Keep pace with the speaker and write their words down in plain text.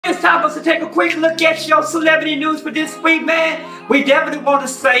it's time for us to take a quick look at your celebrity news for this week, man. We definitely want to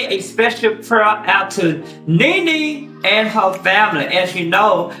say a special prayer out to NeNe and her family. As you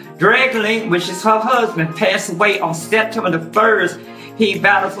know, Greg, which is her husband, passed away on September the 1st. He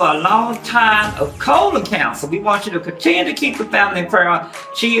battled for a long time of colon cancer. We want you to continue to keep the family in prayer.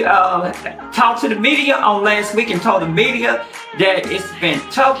 She talked to the media on last week and told the media that it's been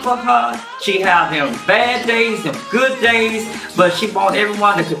tough for her. She had them bad days, them good days, but she wants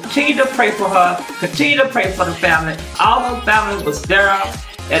everyone to continue to pray for her, continue to pray for the family. All her family was there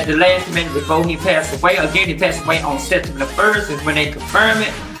at the last minute before he passed away. Again, he passed away on September the 1st is when they confirm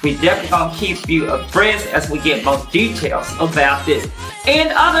it. We definitely gonna keep you abreast as we get more details about this.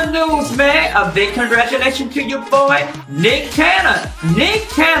 In other news, man, a big congratulations to your boy, Nick Cannon. Nick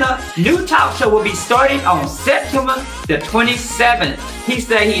Cannon, new talk show will be starting on September the 27th. He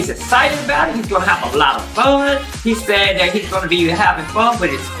said he's excited about it. He's gonna have a lot of fun. He said that he's gonna be having fun with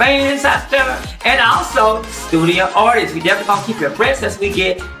his fans out there and also studio artists. We definitely gonna keep you abreast as we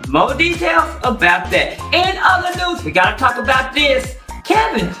get more details about that. In other news, we gotta talk about this.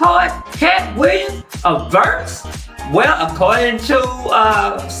 Kevin Hart, Katt Williams, a verse? Well, according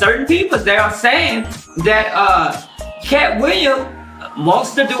to certain people, they are saying that Katt Williams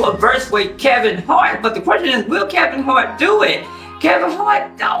wants to do a verse with Kevin Hart, but the question is, will Kevin Hart do it? Kevin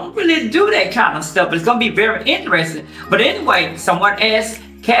Hart don't really do that kind of stuff, but it's gonna be very interesting. But anyway, someone asked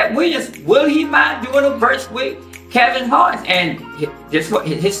Katt Williams, will he mind doing a verse with Kevin Hart? And this what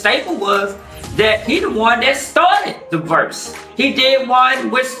his statement was, that he the one that started the verse. He did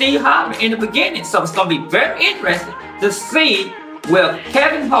one with Steve Harvey in the beginning. So it's gonna be very interesting to see will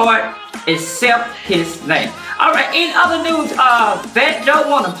Kevin Hart accept his name. Alright, in other news, Fat Joe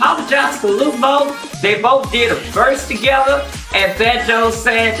wanna apologize to Lil Mo. They both did a verse together, and Fat Joe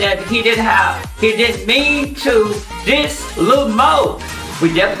said that he didn't mean to diss Lil Mo.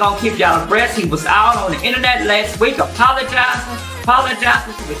 We definitely gonna keep y'all abreast. He was out on the internet last week apologizing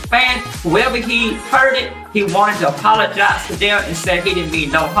to his fans. Whoever he heard it, he wanted to apologize to them and said he didn't mean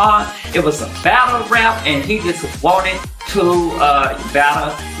no harm. It was a battle rap and he just wanted to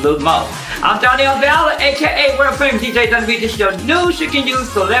battle Lil Mo. I'm DONNY B, aka World Famous DJ DONNY B. This is your news you can use,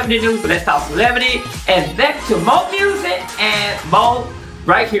 celebrity news, but let's talk celebrity. And back to more music and more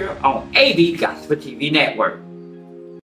right here on AB Gospel TV Network.